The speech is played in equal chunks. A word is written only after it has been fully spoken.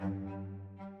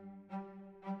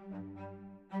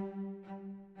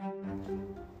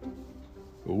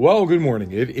Well, good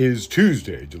morning. It is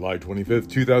Tuesday, July 25th,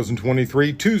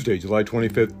 2023. Tuesday, July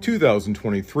 25th,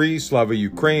 2023. Slava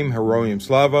Ukraine, Heroyam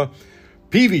Slava.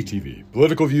 PVTV,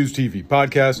 Political Views TV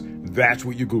Podcast. That's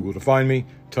what you Google to find me.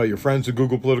 Tell your friends to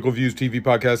Google Political Views TV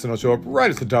Podcast, and I'll show up right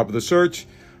at the top of the search.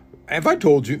 If I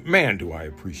told you, man, do I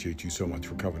appreciate you so much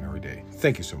for coming every day.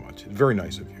 Thank you so much. It's very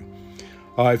nice of you.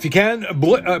 If you can,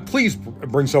 please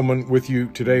bring someone with you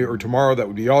today or tomorrow. That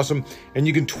would be awesome. And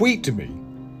you can tweet to me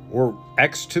or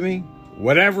X to me,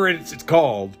 whatever it's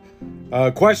called,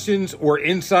 questions or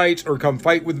insights, or come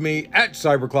fight with me at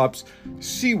Cyberclops,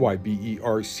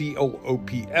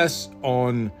 CYBERCLOPS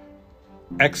on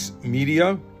X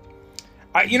Media.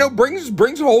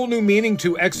 Brings a whole new meaning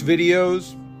to X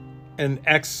videos and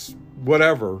X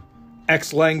whatever,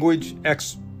 X language,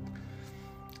 X.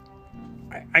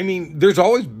 I mean, there's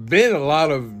always been a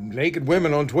lot of naked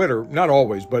women on Twitter. Not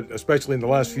always, but especially in the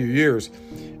last few years.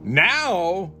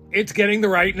 Now it's getting the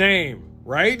right name,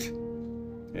 right?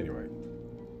 Anyway,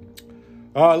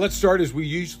 let's start as we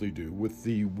usually do with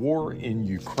the war in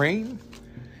Ukraine.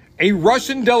 A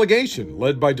Russian delegation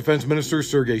led by Defense Minister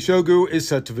Sergei Shoigu is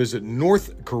set to visit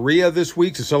North Korea this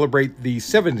week to celebrate the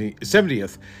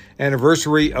 70th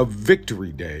anniversary of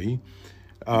Victory Day.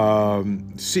 I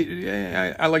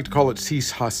like to call it Cease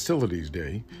Hostilities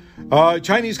Day.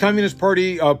 Chinese Communist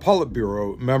Party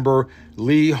Politburo member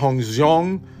Li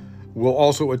Hongzhong will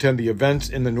also attend the events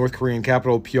in the North Korean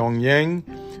capital Pyongyang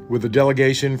with a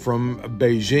delegation from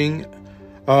Beijing.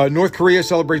 North Korea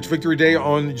celebrates Victory Day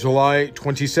on July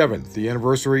 27th, the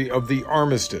anniversary of the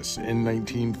armistice in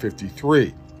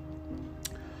 1953.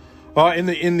 In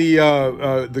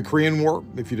the Korean War,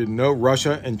 if you didn't know,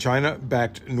 Russia and China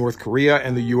backed North Korea,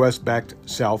 and the U.S. backed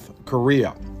South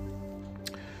Korea.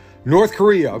 North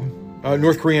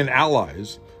Korean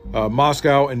allies,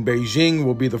 Moscow and Beijing,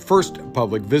 will be the first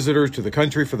public visitors to the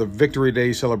country for the Victory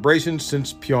Day celebration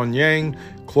since Pyongyang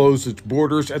closed its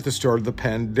borders at the start of the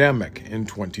pandemic in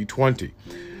 2020.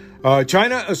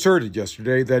 China asserted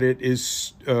yesterday that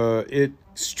it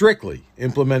strictly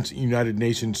implements United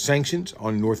Nations sanctions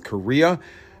on North Korea,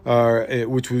 they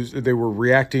were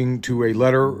reacting to a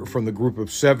letter from the Group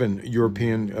of Seven,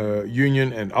 European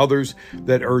Union and others,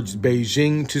 that urged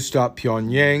Beijing to stop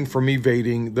Pyongyang from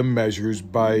evading the measures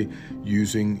by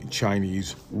using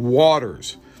Chinese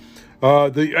waters.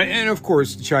 And of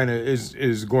course, China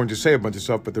is going to say a bunch of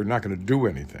stuff, but they're not going to do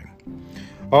anything.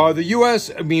 The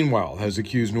U.S., meanwhile, has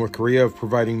accused North Korea of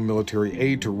providing military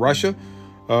aid to Russia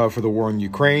for the war in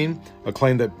Ukraine, a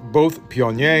claim that both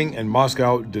Pyongyang and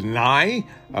Moscow deny.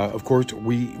 Of course,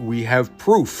 we have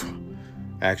proof,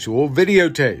 actual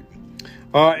videotape.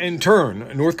 In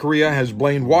turn, North Korea has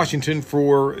blamed Washington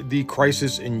for the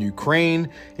crisis in Ukraine,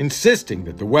 insisting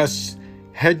that the West's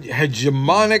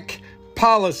hegemonic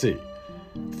policy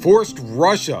forced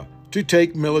Russia to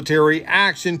take military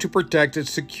action to protect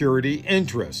its security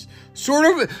interests. Sort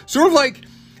of like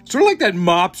that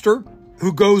mobster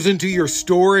who goes into your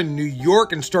store in New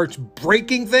York and starts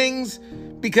breaking things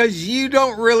because you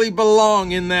don't really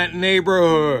belong in that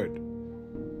neighborhood.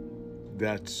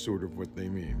 That's sort of what they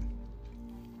mean.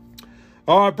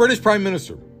 British Prime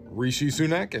Minister Rishi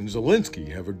Sunak and Zelensky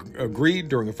have agreed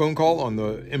during a phone call on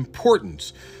the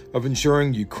importance of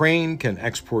ensuring Ukraine can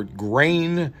export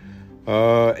grain.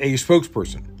 A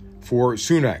spokesperson for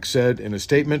Sunak said in a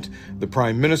statement, the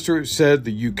Prime Minister said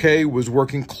the UK was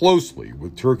working closely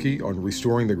with Turkey on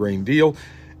restoring the grain deal,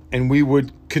 and we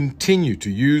would continue to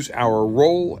use our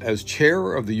role as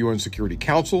chair of the UN Security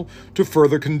Council to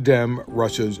further condemn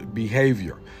Russia's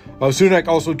behavior. Sunak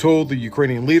also told the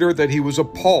Ukrainian leader that he was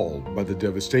appalled by the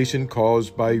devastation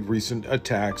caused by recent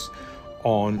attacks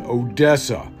on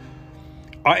Odessa.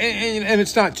 And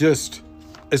it's not just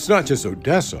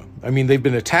Odessa. I mean, they've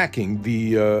been attacking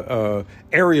the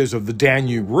areas of the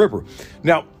Danube River.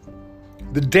 Now,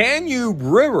 the Danube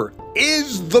River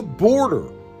is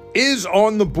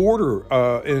on the border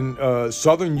in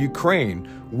southern Ukraine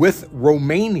with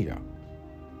Romania.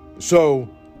 So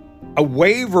a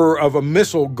waiver of a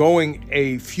missile going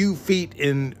a few feet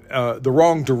in the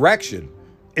wrong direction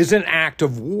is an act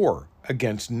of war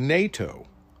against NATO.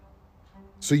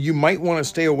 So you might want to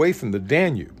stay away from the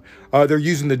Danube. They're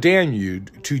using the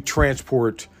Danube to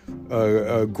transport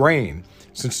grain,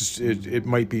 since it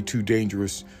might be too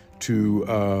dangerous to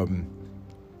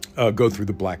go through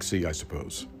the Black Sea, I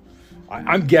suppose.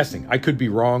 I'm guessing. I could be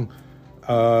wrong.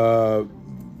 But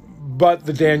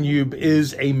the Danube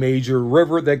is a major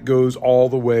river that goes all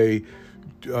the way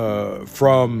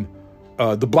from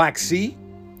the Black Sea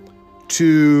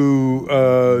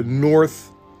to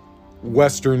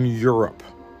northwestern Europe.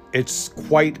 It's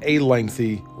quite a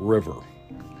lengthy river.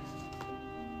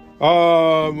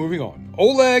 Moving on.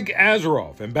 Oleg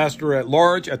Azarov, ambassador at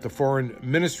large at the Foreign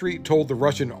Ministry, told the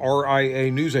Russian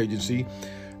RIA news agency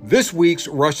this week's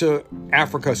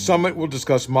Russia-Africa summit will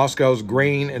discuss Moscow's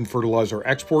grain and fertilizer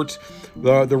exports.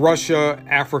 The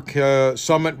Russia-Africa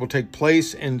summit will take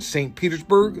place in St.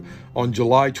 Petersburg on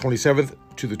July 27th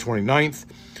to the 29th.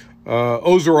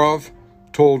 Ozarov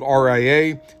told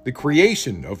RIA the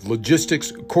creation of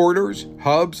logistics corridors,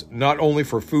 hubs, not only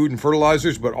for food and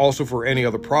fertilizers, but also for any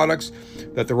other products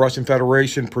that the Russian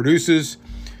Federation produces.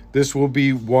 This will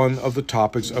be one of the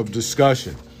topics of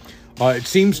discussion. It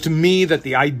seems to me that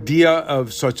the idea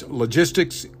of such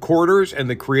logistics corridors and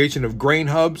the creation of grain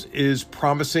hubs is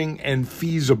promising and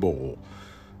feasible,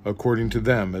 according to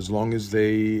them, as long as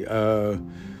they,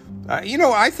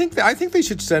 I think they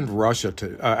should send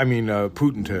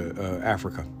Putin to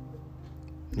Africa.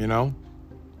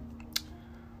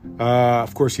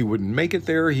 Of course, he wouldn't make it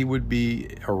there. He would be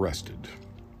arrested.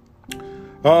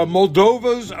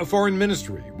 Moldova's foreign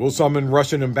ministry will summon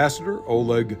Russian ambassador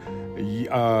Oleg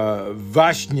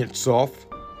Vashnetsov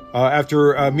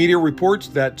after media reports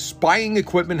that spying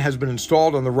equipment has been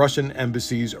installed on the Russian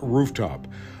embassy's rooftop.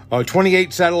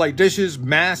 28 satellite dishes,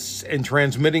 masts, and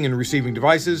transmitting and receiving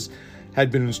devices had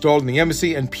been installed in the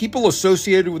embassy, and people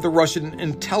associated with the Russian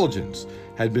intelligence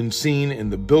had been seen in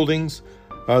the buildings.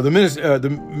 The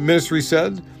ministry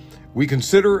said, "We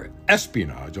consider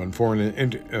espionage on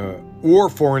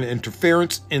foreign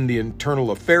interference in the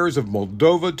internal affairs of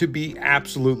Moldova to be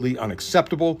absolutely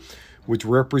unacceptable, which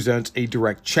represents a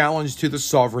direct challenge to the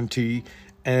sovereignty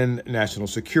and national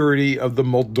security of the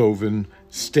Moldovan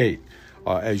state."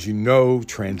 As you know,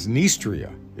 Transnistria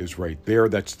is right there.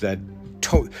 That's the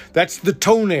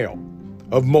toenail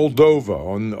of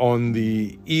Moldova on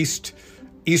the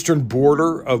eastern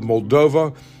border of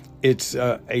Moldova. It's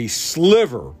a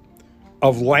sliver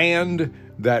of land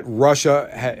that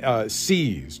Russia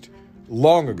seized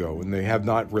long ago, and they have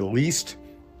not released,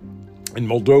 and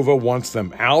Moldova wants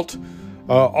them out.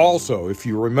 Also, if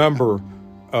you remember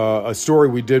a story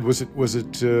we did, was it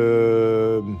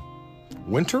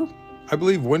winter? I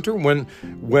believe winter, when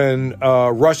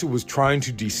Russia was trying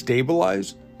to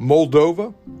destabilize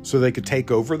Moldova so they could take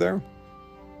over there.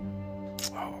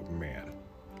 Oh man,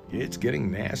 it's getting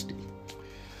nasty.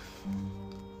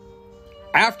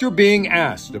 After being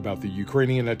asked about the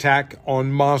Ukrainian attack on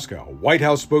Moscow, White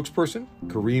House spokesperson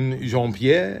Karine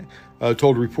Jean-Pierre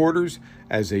told reporters,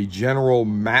 "As a general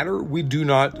matter, we do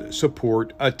not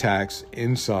support attacks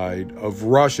inside of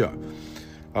Russia."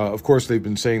 Of course, they've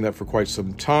been saying that for quite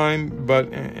some time,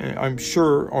 but I'm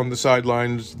sure on the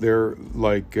sidelines they're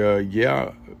like,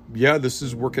 yeah, this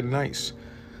is working nice.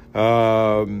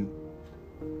 That's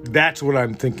what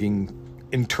I'm thinking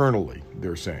internally,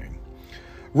 they're saying.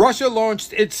 Russia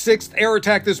launched its 6th air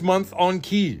attack this month on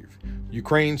Kyiv.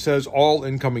 Ukraine says all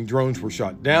incoming drones were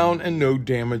shot down and no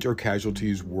damage or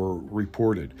casualties were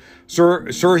reported.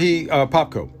 Serhiy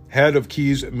Popko, head of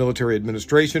Kyiv's military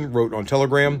administration, wrote on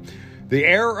Telegram, "The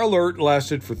air alert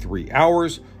lasted for 3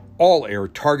 hours. All air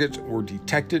targets were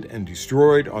detected and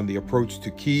destroyed on the approach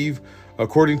to Kyiv.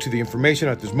 According to the information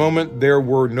at this moment, there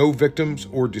were no victims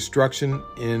or destruction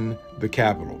in the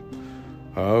capital."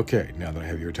 Okay, now that I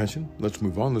have your attention, let's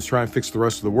move on. Let's try and fix the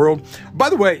rest of the world. By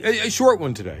the way, a short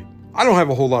one today. I don't have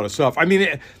a whole lot of stuff. I mean,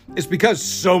 it's because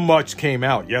so much came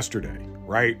out yesterday,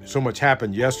 right? So much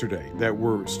happened yesterday that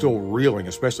we're still reeling,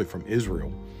 especially from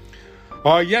Israel.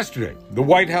 Yesterday, the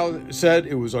White House said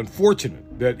it was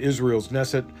unfortunate that Israel's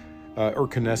Knesset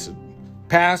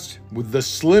passed with the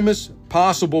slimmest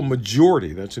possible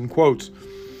majority, that's in quotes,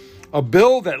 a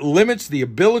bill that limits the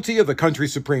ability of the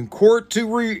country's Supreme Court to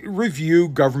review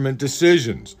government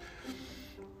decisions.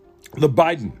 The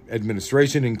Biden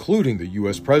administration, including the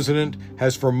U.S. president,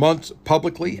 has for months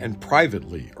publicly and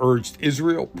privately urged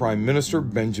Israel Prime Minister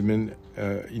Benjamin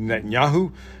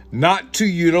Netanyahu not to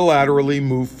unilaterally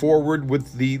move forward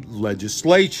with the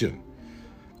legislation.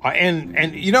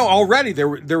 Already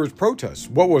there was protests.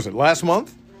 What was it, last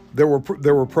month? There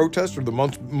were protests, or the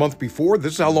month before.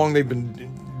 This is how long they've been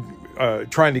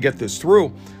trying to get this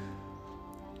through.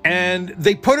 And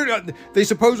they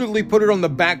supposedly put it on the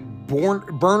back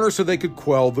burner so they could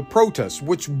quell the protests,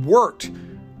 which worked.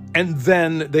 And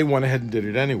then they went ahead and did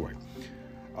it anyway.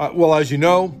 Well, as you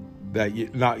know, that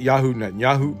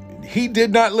Netanyahu, he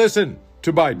did not listen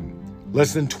to Biden.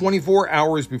 Less than 24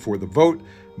 hours before the vote,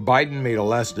 Biden made a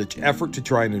last-ditch effort to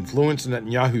try and influence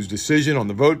Netanyahu's decision on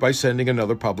the vote by sending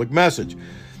another public message.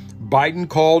 Biden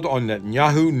called on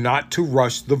Netanyahu not to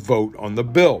rush the vote on the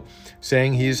bill,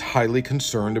 saying he is highly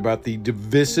concerned about the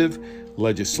divisive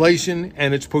legislation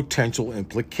and its potential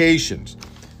implications.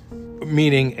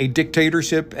 meaning a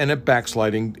dictatorship and a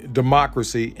backsliding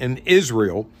democracy in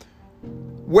Israel,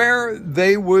 where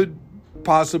they would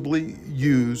possibly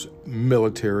use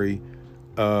military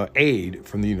aid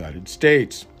from the United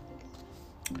States.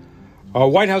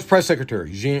 White House Press Secretary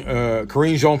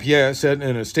Karine Jean-Pierre said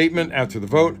in a statement after the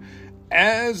vote,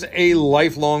 "As a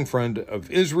lifelong friend of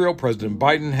Israel, President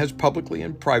Biden has publicly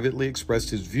and privately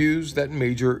expressed his views that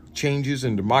major changes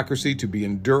in democracy to be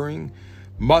enduring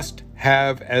must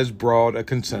have as broad a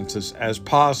consensus as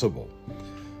possible."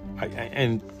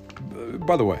 And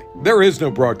by the way, there is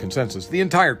no broad consensus. The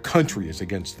entire country is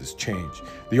against this change.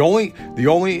 The only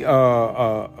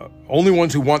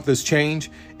ones who want this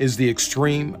change is the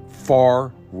extreme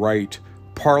far right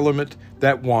parliament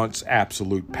that wants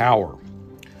absolute power.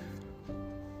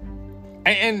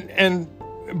 And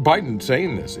Biden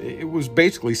saying this, it was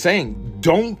basically saying,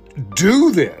 don't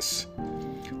do this.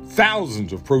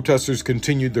 Thousands of protesters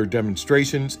continued their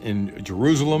demonstrations in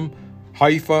Jerusalem,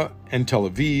 Haifa, and Tel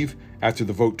Aviv after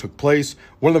the vote took place.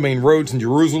 One of the main roads in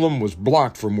Jerusalem was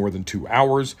blocked for more than 2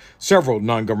 hours. Several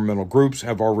non-governmental groups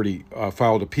have already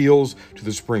filed appeals to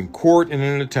the Supreme Court in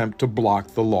an attempt to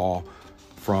block the law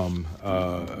from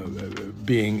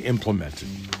being implemented.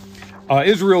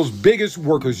 Israel's biggest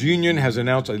workers' union has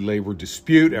announced a labor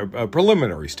dispute, a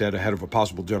preliminary step ahead of a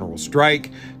possible general strike.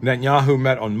 Netanyahu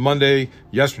met on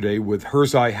yesterday, with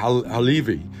Herzai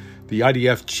Halevi, the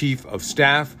IDF chief of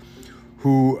staff,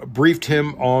 who briefed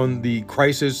him on the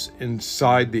crisis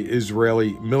inside the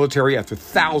Israeli military after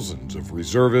thousands of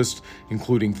reservists,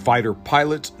 including fighter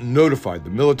pilots, notified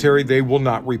the military they will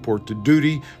not report to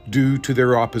duty due to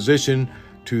their opposition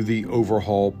to the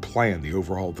overhaul plan, the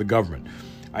overhaul of the government.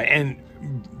 And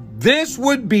this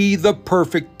would be the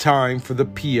perfect time for the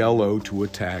PLO to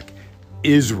attack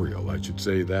Israel, I should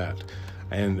say that.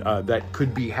 And that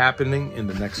could be happening in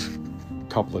the next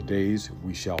couple of days.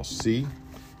 We shall see.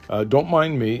 Don't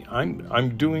mind me.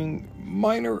 I'm doing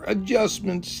minor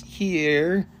adjustments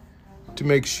here to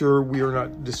make sure we are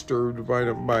not disturbed by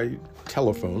my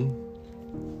telephone.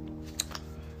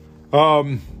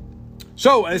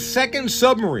 So a second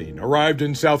submarine arrived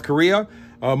in South Korea,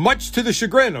 much to the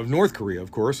chagrin of North Korea,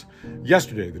 of course.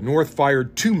 Yesterday, the North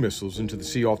fired 2 missiles into the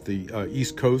sea off the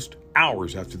East Coast,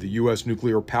 hours after the U.S.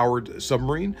 nuclear-powered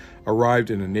submarine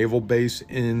arrived in a naval base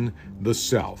in the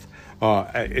South.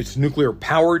 It's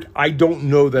nuclear-powered. I don't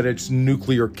know that it's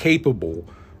nuclear-capable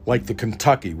like the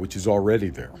Kentucky, which is already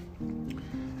there.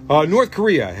 North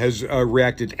Korea has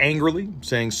reacted angrily,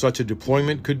 saying such a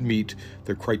deployment could meet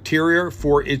the criteria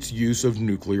for its use of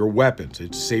nuclear weapons.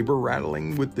 It's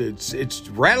saber-rattling it's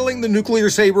rattling the nuclear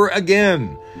saber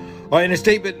again. In a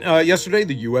statement yesterday,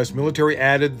 the U.S. military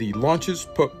added the launches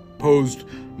posed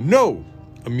no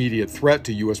immediate threat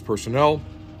to U.S. personnel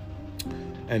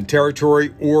and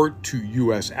territory or to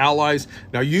U.S. allies.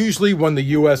 Now, usually when the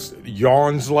U.S.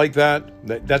 yawns like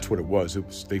that's what it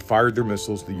was. They fired their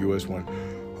missiles. The U.S. went,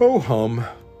 ho hum.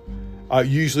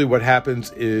 Usually what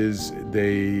happens is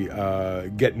they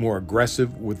get more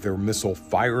aggressive with their missile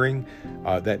firing.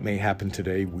 That may happen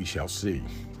today. We shall see.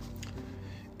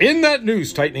 In that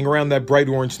news, tightening around that bright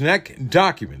orange neck,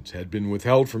 documents had been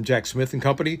withheld from Jack Smith and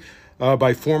Company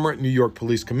by former New York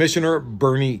Police Commissioner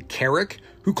Bernie Kerik,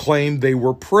 who claimed they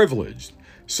were privileged.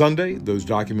 Sunday, those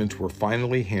documents were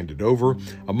finally handed over.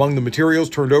 Among the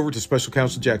materials turned over to Special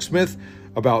Counsel Jack Smith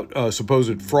about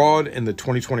supposed fraud in the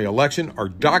 2020 election are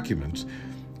documents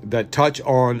that touch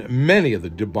on many of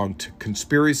the debunked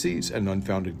conspiracies and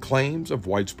unfounded claims of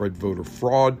widespread voter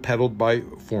fraud peddled by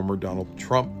former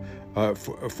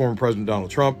President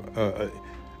Donald Trump,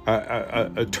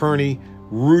 attorney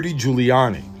Rudy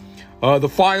Giuliani. The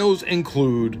files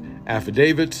include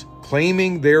affidavits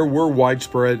claiming there were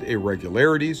widespread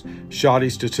irregularities, shoddy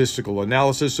statistical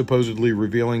analysis supposedly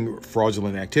revealing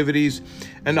fraudulent activities,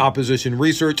 and opposition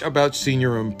research about a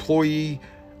senior employee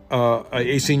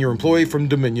from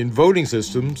Dominion Voting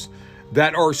Systems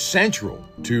that are central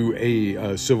to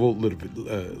a civil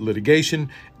litigation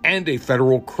and a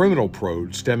federal criminal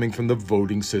probe stemming from the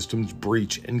voting system's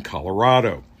breach in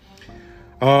Colorado.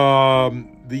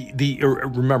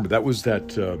 Remember, that was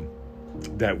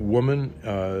that woman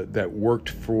that worked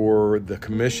for the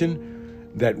commission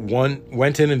that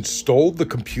went in and stole the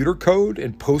computer code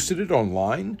and posted it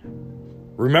online.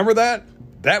 Remember that?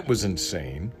 That was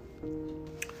insane.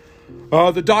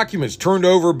 The documents turned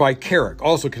over by Kerik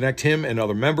also connect him and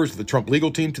other members of the Trump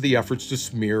legal team to the efforts to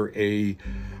smear a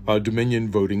Dominion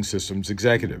Voting Systems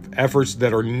executive, efforts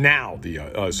that are now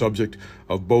the subject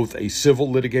of both a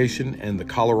civil litigation and the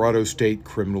Colorado State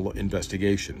criminal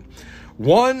investigation.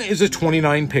 One is a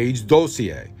 29-page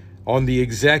dossier on the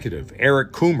executive,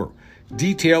 Eric Coomer,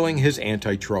 detailing his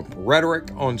anti-Trump rhetoric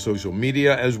on social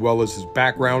media, as well as his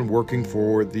background working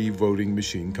for the voting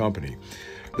machine company.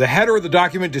 The header of the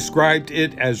document described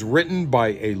it as written by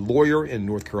a lawyer in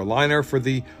North Carolina for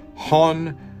the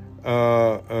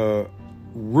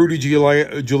Rudy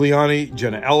Giuliani,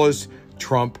 Jenna Ellis,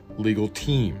 Trump legal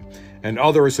team, and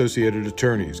other associated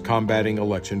attorneys combating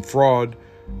election fraud,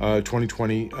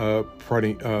 2020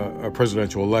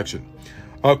 presidential election.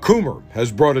 Coomer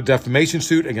has brought a defamation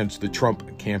suit against the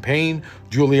Trump campaign,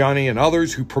 Giuliani, and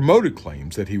others who promoted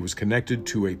claims that he was connected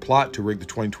to a plot to rig the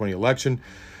 2020 election.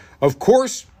 Of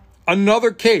course,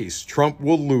 another case Trump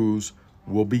will lose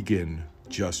will begin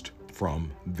just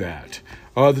from that.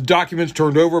 The documents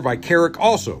turned over by Carrick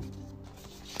also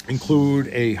include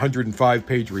a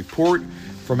 105-page report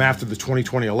from after the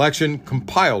 2020 election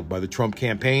compiled by the Trump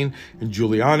campaign and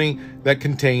Giuliani that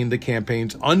contained the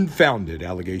campaign's unfounded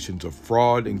allegations of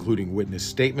fraud, including witness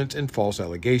statements and false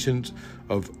allegations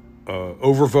of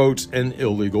overvotes and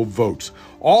illegal votes.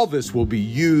 All this will be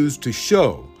used to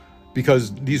show,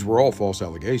 because these were all false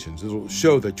allegations, it will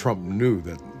show that Trump knew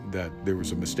that there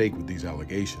was a mistake with these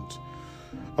allegations.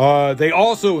 They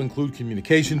also include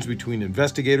communications between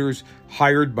investigators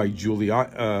hired by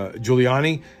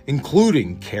Giuliani,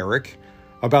 including Carrick,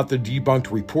 about the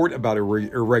debunked report about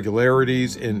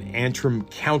irregularities in Antrim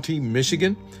County,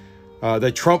 Michigan,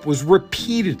 that Trump was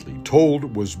repeatedly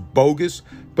told was bogus,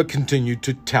 but continued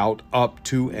to tout up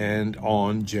to and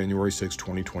on January 6,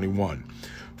 2021.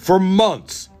 For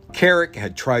months, Carrick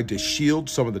had tried to shield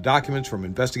some of the documents from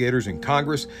investigators in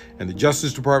Congress and the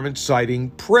Justice Department, citing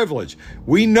privilege.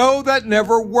 We know that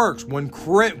never works. When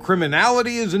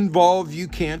criminality is involved, you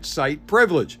can't cite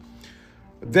privilege.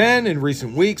 Then, in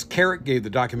recent weeks, Carrick gave the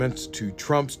documents to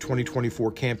Trump's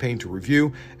 2024 campaign to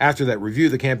review. After that review,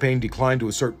 the campaign declined to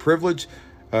assert privilege,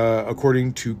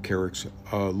 according to Carrick's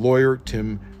lawyer,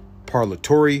 Tim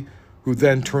Parlatore, who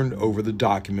then turned over the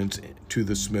documents to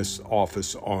the Smith's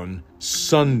office on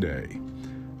Sunday.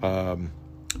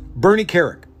 Bernie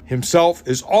Carrick himself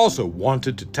is also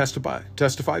wanted to testify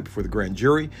before the grand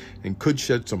jury and could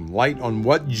shed some light on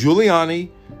what Giuliani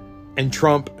and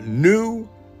Trump knew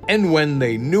and when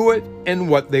they knew it and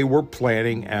what they were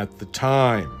planning at the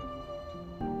time.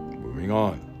 Moving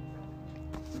on.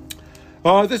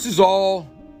 This is all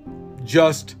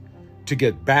just to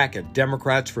get back at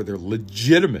Democrats for their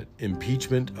legitimate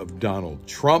impeachment of Donald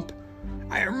Trump.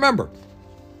 I remember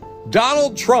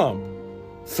Donald Trump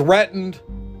threatened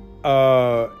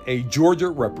a Georgia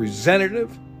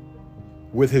representative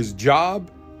with his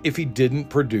job if he didn't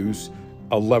produce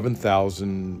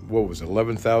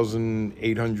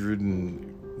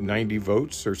 11,890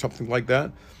 votes or something like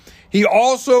that. He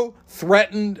also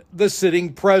threatened the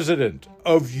sitting president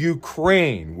of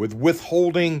Ukraine with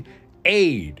withholding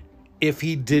aid if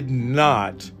he did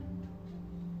not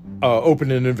open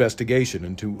an investigation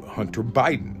into Hunter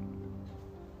Biden.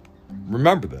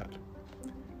 Remember that.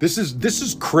 This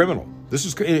is criminal.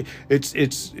 As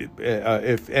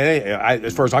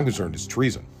far as I'm concerned, it's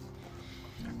treason.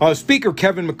 Speaker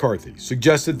Kevin McCarthy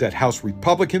suggested that House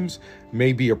Republicans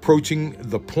may be approaching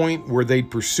the point where they'd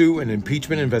pursue an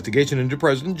impeachment investigation into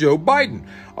President Joe Biden.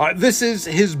 This is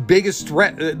his biggest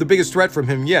threat, the biggest threat from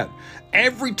him yet.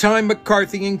 Every time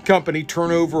McCarthy and company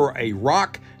turn over a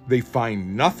rock, they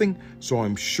find nothing. So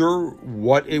I'm unsure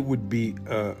what it would be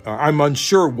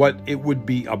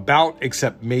about,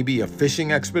 except maybe a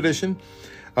fishing expedition.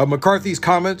 McCarthy's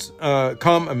comments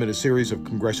come amid a series of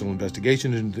congressional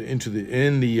investigations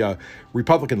in the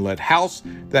Republican-led House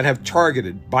that have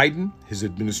targeted Biden, his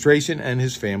administration, and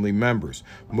his family members.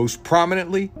 Most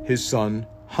prominently, his son,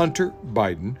 Hunter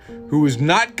Biden, who is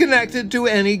not connected to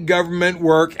any government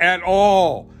work at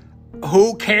all.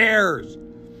 Who cares?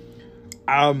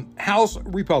 House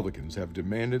Republicans have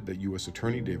demanded that U.S.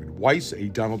 Attorney David Weiss, a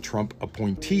Donald Trump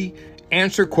appointee,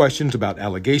 answer questions about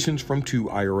allegations from two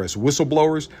IRS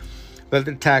whistleblowers that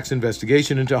the tax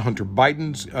investigation into Hunter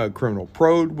Biden's criminal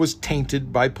probe was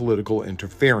tainted by political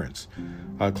interference.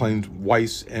 Claims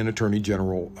Weiss and Attorney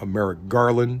General Merrick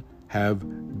Garland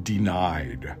have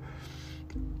denied.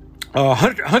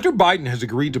 Hunter Biden has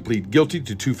agreed to plead guilty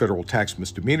to 2 federal tax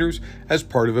misdemeanors as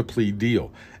part of a plea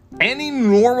deal. Any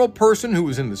normal person who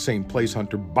was in the same place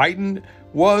Hunter Biden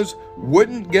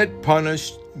wouldn't get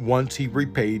punished once he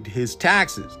repaid his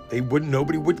taxes.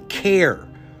 Nobody would care.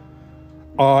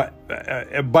 But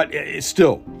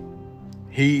still,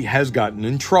 he has gotten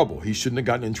in trouble. He shouldn't have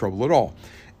gotten in trouble at all.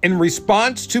 In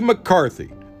response to McCarthy,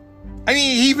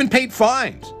 he even paid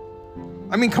fines.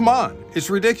 Come on, it's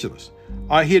ridiculous.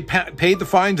 He had paid the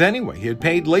fines anyway. He had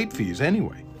paid late fees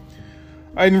anyway.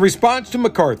 In response to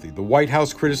McCarthy, the White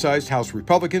House criticized House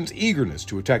Republicans' eagerness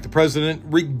to attack the president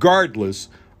regardless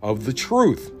of the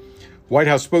truth. White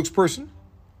House spokesperson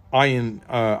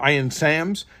Ian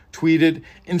Sams tweeted,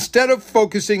 "Instead of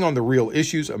focusing on the real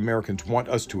issues Americans want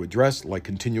us to address, like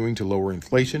continuing to lower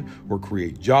inflation or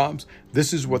create jobs,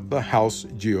 this is what the House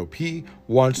GOP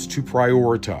wants to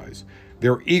prioritize.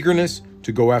 Their eagerness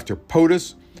to go after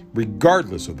POTUS,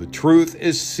 regardless of the truth,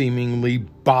 is seemingly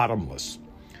bottomless."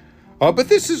 But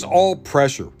this is all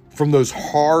pressure from those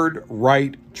hard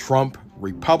right Trump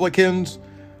Republicans.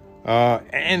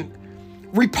 And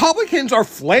Republicans are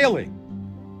flailing.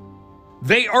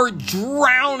 They are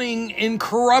drowning in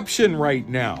corruption right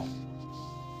now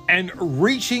and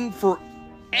reaching for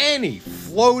any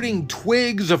floating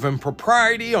twigs of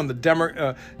impropriety on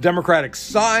the Democratic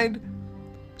side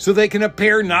so they can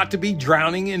appear not to be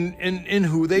drowning in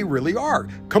who they really are,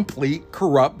 complete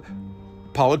corrupt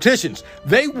politicians.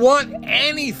 They want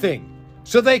anything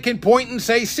so they can point and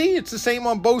say, see, it's the same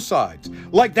on both sides.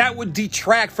 Like that would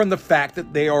detract from the fact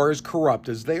that they are as corrupt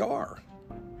as they are.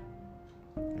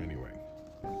 Anyway,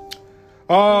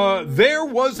 there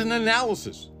was an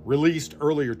analysis released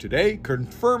earlier today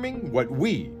confirming what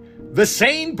we, the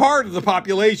sane part of the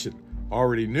population,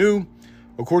 already knew.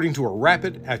 According to a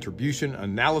rapid attribution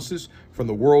analysis from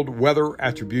the World Weather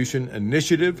Attribution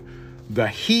Initiative, the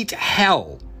heat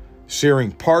hell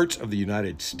searing parts of the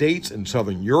United States and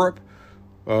Southern Europe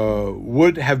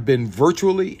would have been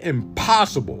virtually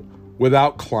impossible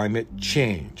without climate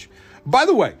change. By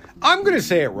the way, I'm going to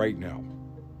say it right now.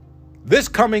 This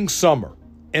coming summer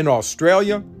in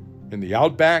Australia, in the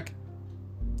outback,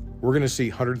 we're going to see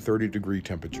 130-degree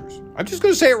temperatures. I'm just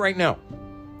going to say it right now.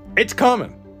 It's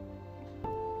coming.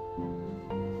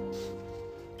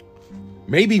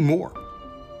 Maybe more.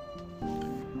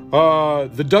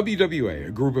 The WWA,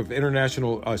 a group of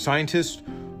international scientists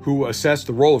who assess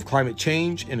the role of climate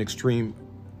change in extreme...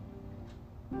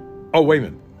 Oh, wait a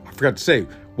minute. I forgot to say.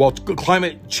 While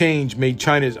climate change made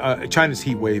China's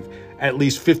heat wave at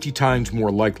least 50 times more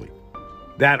likely.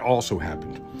 That also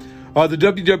happened. The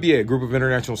WWA, a group of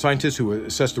international scientists who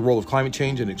assess the role of climate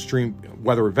change in extreme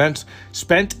weather events,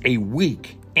 spent a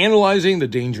week analyzing the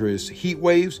dangerous heat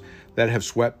waves that have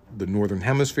swept the Northern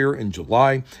Hemisphere in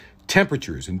July.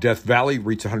 Temperatures in Death Valley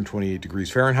reached 128 degrees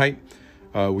Fahrenheit,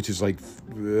 which is like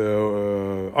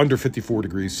under 54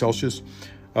 degrees Celsius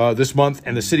this month.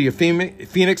 And the city of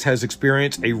Phoenix has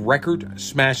experienced a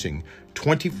record-smashing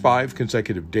 25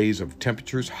 consecutive days of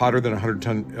temperatures hotter than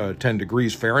 110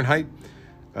 degrees Fahrenheit,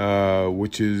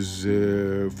 which is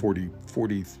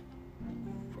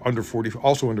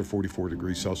also under 44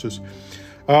 degrees Celsius.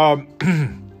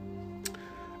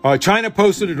 China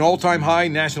posted an all-time high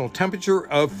national temperature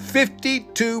of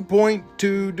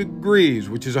 52.2 degrees,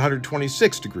 which is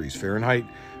 126 degrees Fahrenheit,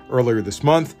 earlier this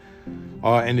month.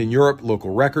 And in Europe,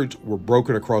 local records were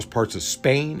broken across parts of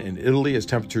Spain and Italy as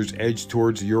temperatures edged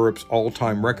towards Europe's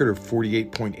all-time record of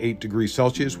 48.8 degrees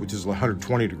Celsius, which is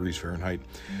 120 degrees Fahrenheit.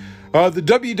 The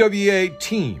WWA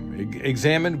team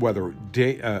examined weather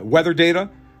data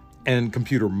and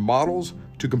computer models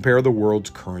to compare the world's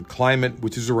current climate,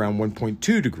 which is around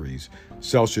 1.2 degrees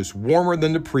Celsius warmer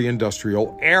than the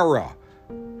pre-industrial era,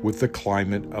 with the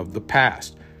climate of the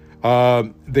past.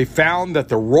 They found that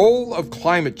the role of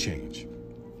climate change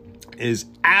is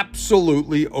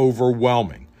absolutely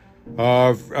overwhelming.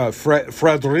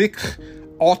 Friedrich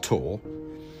Otto,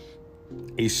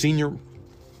 a senior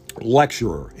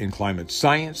lecturer in climate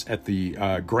science at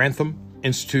the Grantham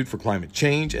Institute for Climate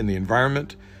Change and the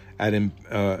Environment at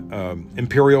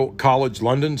Imperial College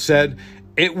London, said,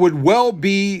 "It would well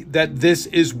be that this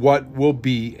is what will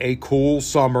be a cool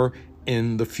summer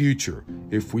in the future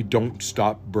if we don't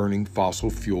stop burning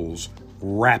fossil fuels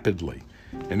rapidly."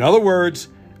 In other words,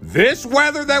 this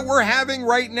weather that we're having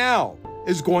right now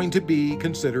is going to be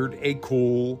considered a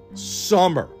cool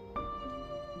summer,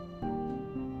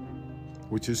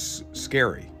 which is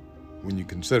scary when you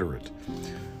consider it.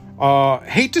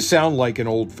 Hate to sound like an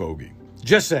old fogey.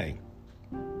 Just saying.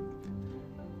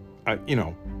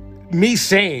 Me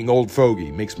saying old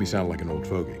fogey makes me sound like an old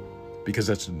fogey because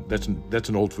that's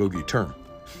an old fogey term.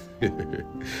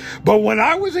 But when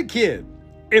I was a kid,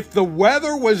 if the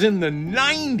weather was in the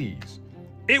 90s,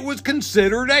 it was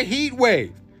considered a heat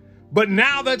wave. But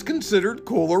now that's considered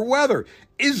cooler weather.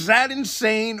 Is that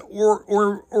insane or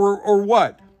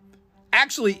what?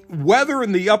 Actually, weather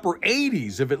in the upper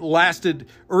 80s, if it lasted,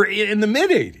 or in the mid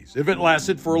 80s, if it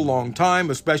lasted for a long time,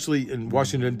 especially in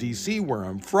Washington, D.C., where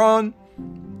I'm from,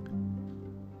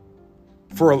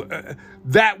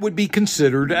 that would be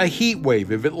considered a heat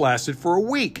wave if it lasted for a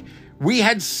week. We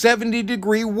had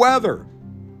 70-degree weather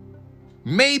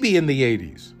maybe in the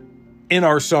 80s, in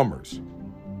our summers,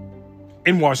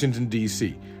 in Washington,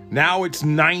 D.C. Now it's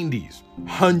 90s,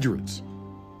 hundreds.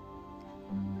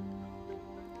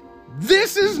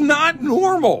 This is not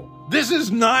normal. This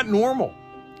is not normal.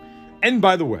 And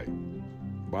by the way,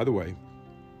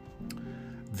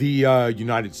 the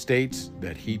United States,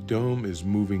 that heat dome is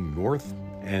moving north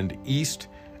and east,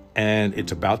 and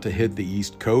it's about to hit the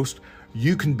East Coast.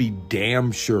 You can be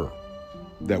damn sure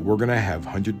that we're going to have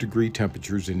 100-degree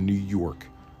temperatures in New York,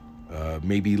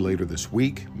 maybe later this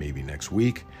week, maybe next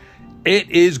week. It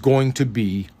is going to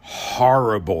be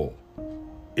horrible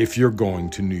if you're going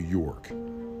to New York.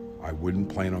 I wouldn't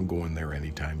plan on going there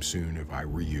anytime soon if I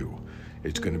were you.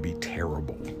 It's going to be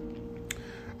terrible.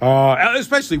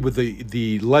 Especially with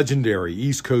the legendary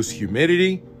East Coast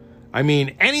humidity. I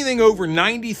mean, anything over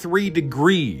 93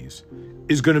 degrees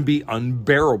is going to be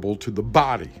unbearable to the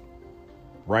body,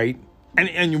 right?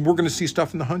 And we're going to see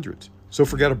stuff in the hundreds. So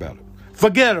forget about it.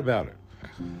 Forget about it.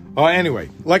 Anyway,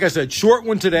 like I said, short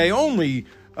one today, only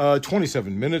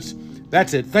 27 minutes.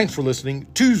 That's it. Thanks for listening.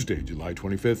 Tuesday, July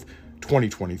 25th,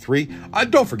 2023.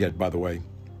 Don't forget, by the way,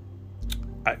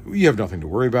 you have nothing to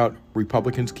worry about.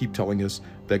 Republicans keep telling us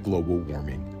that global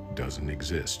warming doesn't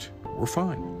exist. We're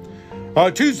fine.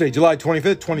 Tuesday, July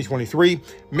 25th, 2023.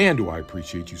 Man, do I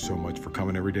appreciate you so much for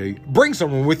coming every day. Bring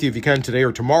someone with you if you can today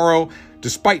or tomorrow,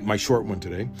 despite my short one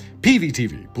today.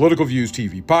 PVTV, Political Views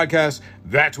TV Podcast.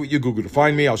 That's what you Google to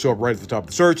find me. I'll show up right at the top of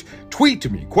the search. Tweet to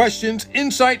me questions,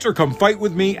 insights, or come fight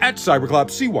with me at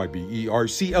Cyberclops,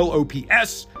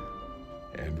 CYBERCLOPS.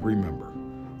 And remember,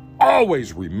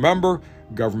 always remember,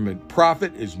 government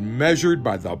profit is measured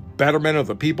by the betterment of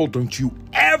the people. Don't you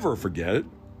ever forget it.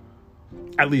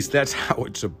 At least that's how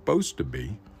it's supposed to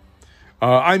be.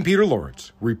 I'm Peter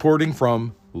Lawrence, reporting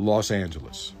from Los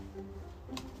Angeles.